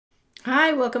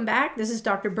Hi, welcome back. This is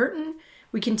Dr. Burton.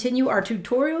 We continue our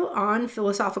tutorial on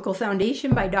Philosophical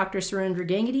Foundation by Dr.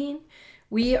 Gangadean.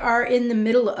 We are in the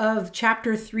middle of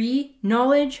Chapter 3,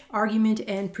 Knowledge, Argument,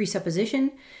 and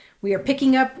Presupposition. We are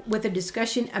picking up with a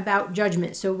discussion about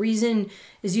judgment. So reason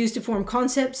is used to form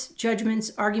concepts,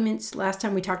 judgments, arguments. Last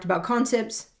time we talked about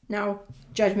concepts, now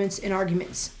judgments and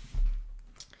arguments.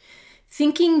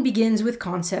 Thinking begins with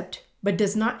concept, but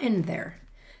does not end there.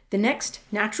 The next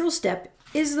natural step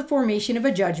is the formation of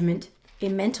a judgment, a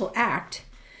mental act,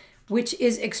 which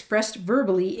is expressed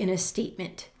verbally in a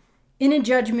statement. In a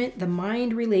judgment, the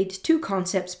mind relates two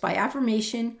concepts by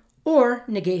affirmation or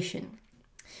negation.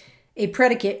 A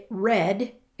predicate,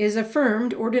 red, is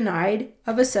affirmed or denied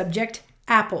of a subject,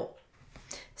 apple.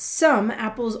 Some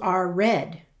apples are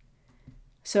red.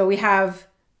 So we have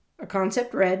a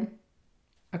concept, red,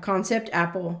 a concept,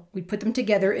 apple. We put them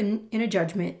together in a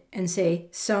judgment and say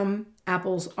some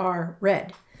apples are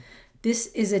red. This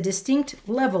is a distinct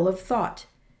level of thought,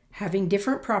 having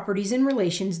different properties and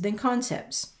relations than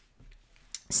concepts.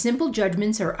 Simple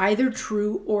judgments are either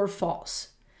true or false.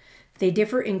 They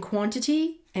differ in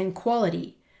quantity and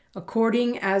quality,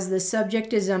 according as the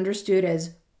subject is understood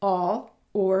as all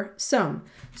or some.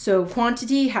 So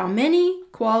quantity, how many,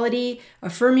 quality,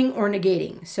 affirming or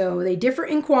negating. So they differ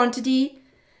in quantity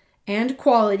and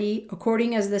quality,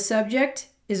 according as the subject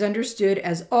is understood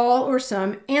as all or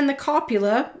some, and the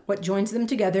copula, what joins them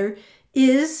together,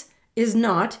 is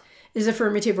not, is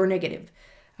affirmative or negative.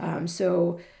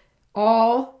 So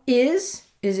all is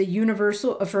a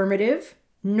universal affirmative.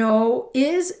 No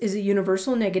is a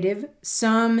universal negative.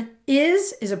 Some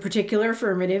is a particular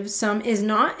affirmative. Some is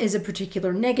not is a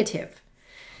particular negative.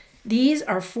 These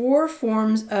are four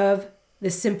forms of the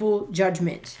simple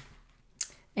judgment.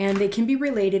 And they can be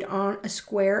related on a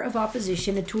square of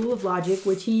opposition, a tool of logic,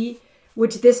 which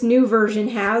this new version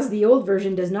has. The old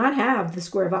version does not have the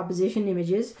square of opposition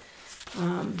images.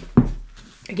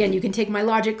 Again, you can take my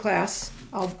logic class.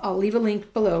 I'll leave a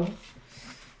link below.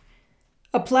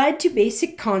 Applied to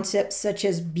basic concepts such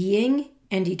as being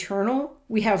and eternal,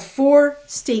 we have four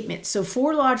statements. So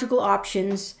four logical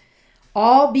options.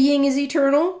 All being is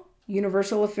eternal,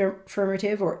 universal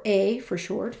affirmative, or A for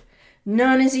short.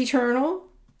 None is eternal,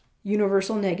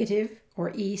 universal negative,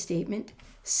 or E statement.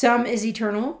 Some is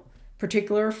eternal,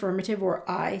 particular affirmative, or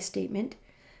I statement.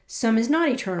 Some is not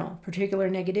eternal, particular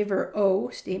negative, or O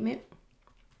statement.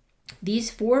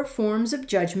 These four forms of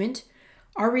judgment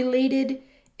are related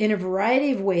in a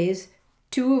variety of ways,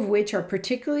 two of which are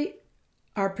particularly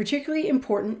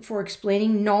important for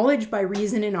explaining knowledge by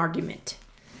reason and argument.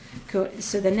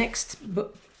 So the next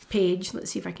page,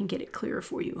 let's see if I can get it clearer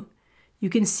for you.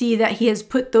 You can see that he has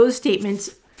put those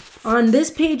statements. On this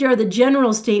page are the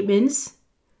general statements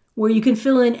where you can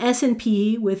fill in S and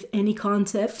P with any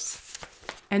concepts.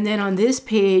 And then on this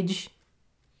page,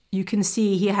 you can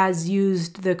see he has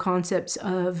used the concepts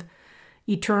of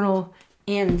eternal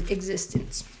and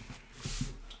existence.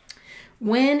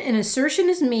 When an assertion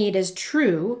is made as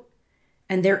true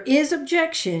and there is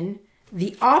objection,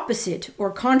 the opposite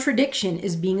or contradiction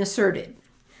is being asserted.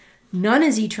 None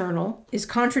is eternal is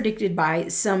contradicted by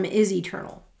some is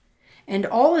eternal. And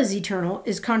all is eternal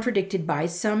is contradicted by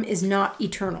some is not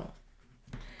eternal.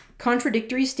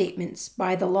 Contradictory statements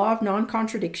by the law of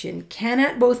non-contradiction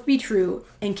cannot both be true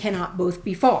and cannot both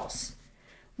be false.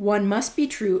 One must be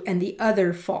true and the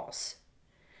other false.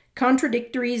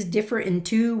 Contradictories differ in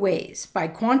two ways, by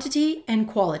quantity and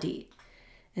quality.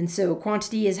 And so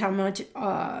quantity is how much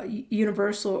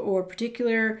universal or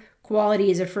particular,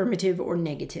 quality is affirmative or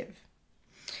negative.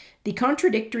 The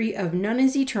contradictory of none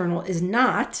is eternal is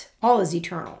not all is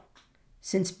eternal,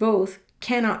 since both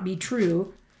cannot be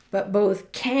true, but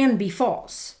both can be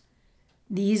false.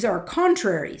 These are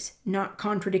contraries, not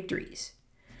contradictories.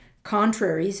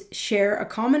 Contraries share a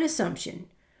common assumption.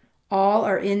 All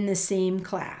are in the same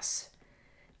class.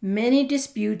 Many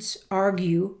disputes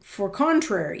argue for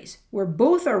contraries, where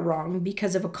both are wrong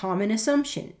because of a common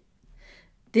assumption.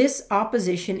 This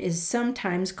opposition is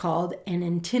sometimes called an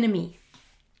antinomy.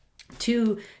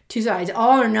 Two sides,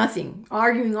 all or nothing,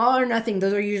 arguing all or nothing,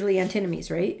 those are usually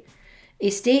antinomies, right? A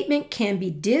statement can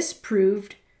be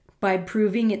disproved by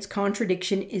proving its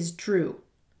contradiction is true.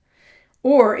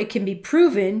 Or it can be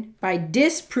proven by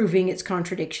disproving its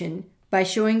contradiction by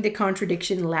showing the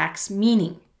contradiction lacks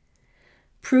meaning.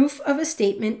 Proof of a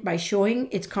statement by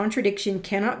showing its contradiction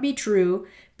cannot be true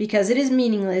because it is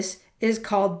meaningless is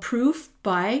called proof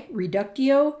by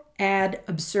reductio ad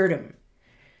absurdum.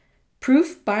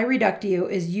 Proof by reductio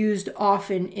is used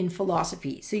often in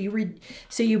philosophy. So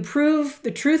you prove the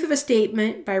truth of a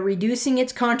statement by reducing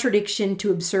its contradiction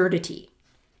to absurdity.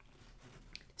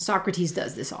 Socrates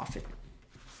does this often.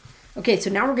 Okay, so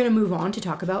now we're going to move on to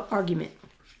talk about argument.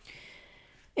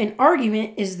 An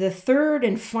argument is the third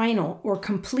and final or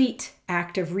complete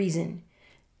act of reason.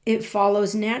 It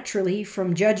follows naturally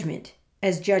from judgment,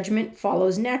 as judgment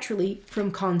follows naturally from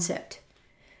concept.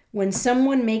 When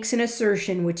someone makes an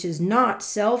assertion which is not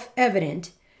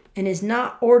self-evident and is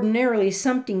not ordinarily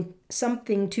something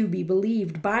to be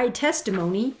believed by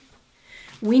testimony,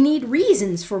 we need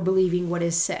reasons for believing what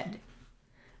is said.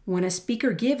 When a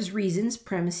speaker gives reasons,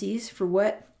 premises, for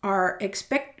what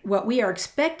we are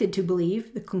expected to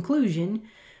believe, the conclusion,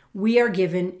 we are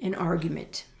given an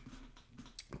argument.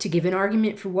 To give an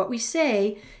argument for what we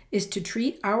say is to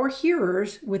treat our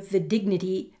hearers with the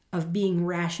dignity of being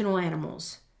rational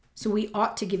animals. So we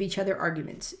ought to give each other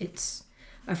arguments. It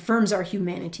affirms our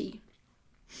humanity.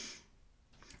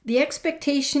 The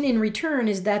expectation in return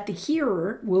is that the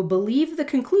hearer will believe the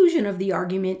conclusion of the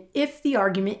argument if the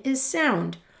argument is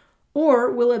sound,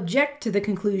 or will object to the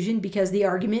conclusion because the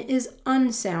argument is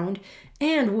unsound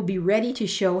and will be ready to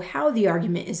show how the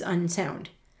argument is unsound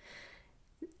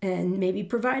and maybe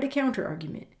provide a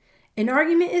counter-argument. An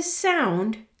argument is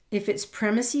sound if its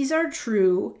premises are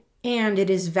true and it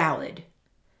is valid.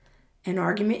 An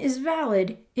argument is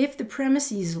valid if the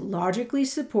premises logically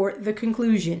support the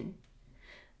conclusion.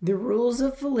 The rules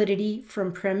of validity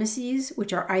from premises,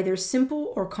 which are either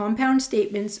simple or compound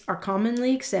statements, are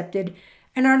commonly accepted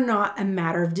and are not a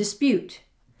matter of dispute.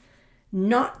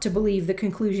 Not to believe the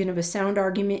conclusion of a sound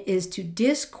argument is to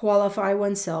disqualify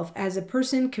oneself as a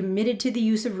person committed to the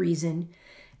use of reason,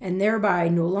 and thereby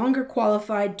no longer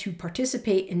qualified to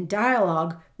participate in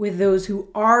dialogue with those who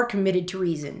are committed to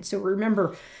reason. So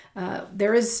remember,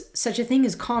 there is such a thing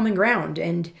as common ground,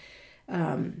 and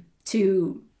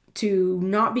to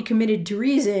not be committed to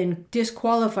reason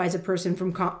disqualifies a person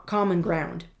from common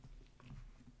ground.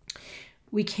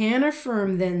 We can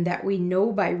affirm then that we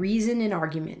know by reason and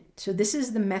argument. So this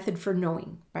is the method for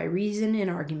knowing, by reason and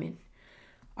argument.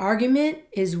 Argument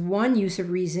is one use of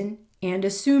reason and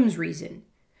assumes reason.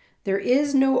 There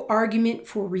is no argument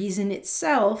for reason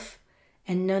itself,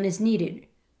 and none is needed.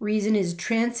 Reason is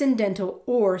transcendental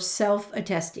or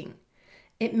self-attesting.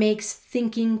 It makes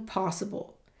thinking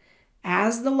possible.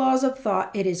 As the laws of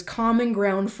thought, it is common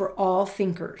ground for all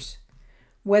thinkers.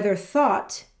 Whether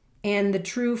thought and the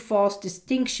true-false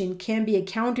distinction can be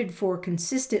accounted for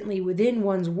consistently within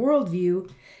one's worldview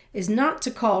is not to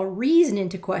call reason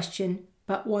into question,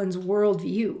 but one's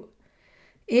worldview.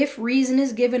 If reason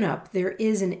is given up, there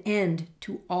is an end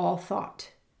to all thought.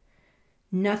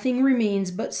 Nothing remains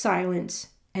but silence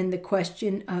and the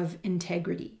question of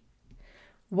integrity.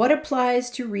 What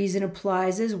applies to reason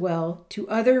applies as well to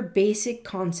other basic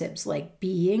concepts like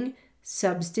being,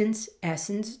 substance,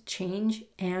 essence, change,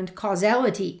 and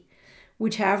causality,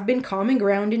 which have been common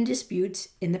ground in disputes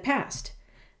in the past.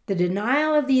 The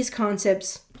denial of these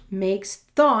concepts makes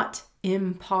thought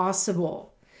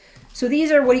impossible. So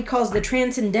these are what he calls the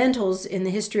transcendentals in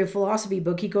the History of Philosophy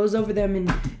book. He goes over them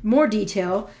in more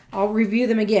detail. I'll review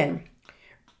them again.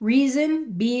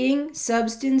 Reason, being,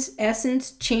 substance,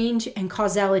 essence, change, and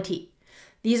causality.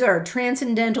 These are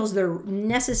transcendentals. They're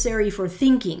necessary for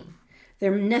thinking.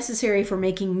 They're necessary for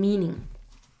making meaning.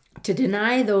 To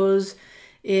deny those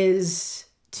is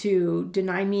to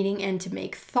deny meaning and to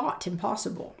make thought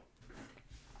impossible.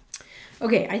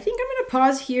 Okay, I think I'm going to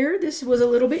pause here. This was a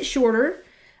little bit shorter.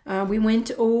 We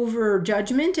went over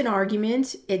judgment and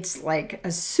argument. It's like a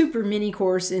super mini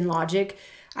course in logic.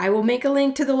 I will make a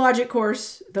link to the logic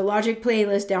course, the logic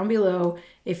playlist down below.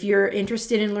 If you're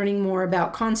interested in learning more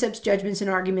about concepts, judgments, and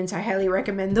arguments, I highly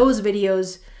recommend those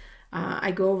videos. I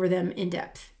go over them in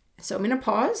depth. So I'm going to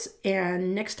pause,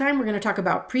 and next time we're going to talk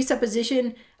about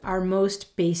presupposition, our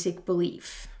most basic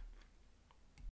belief.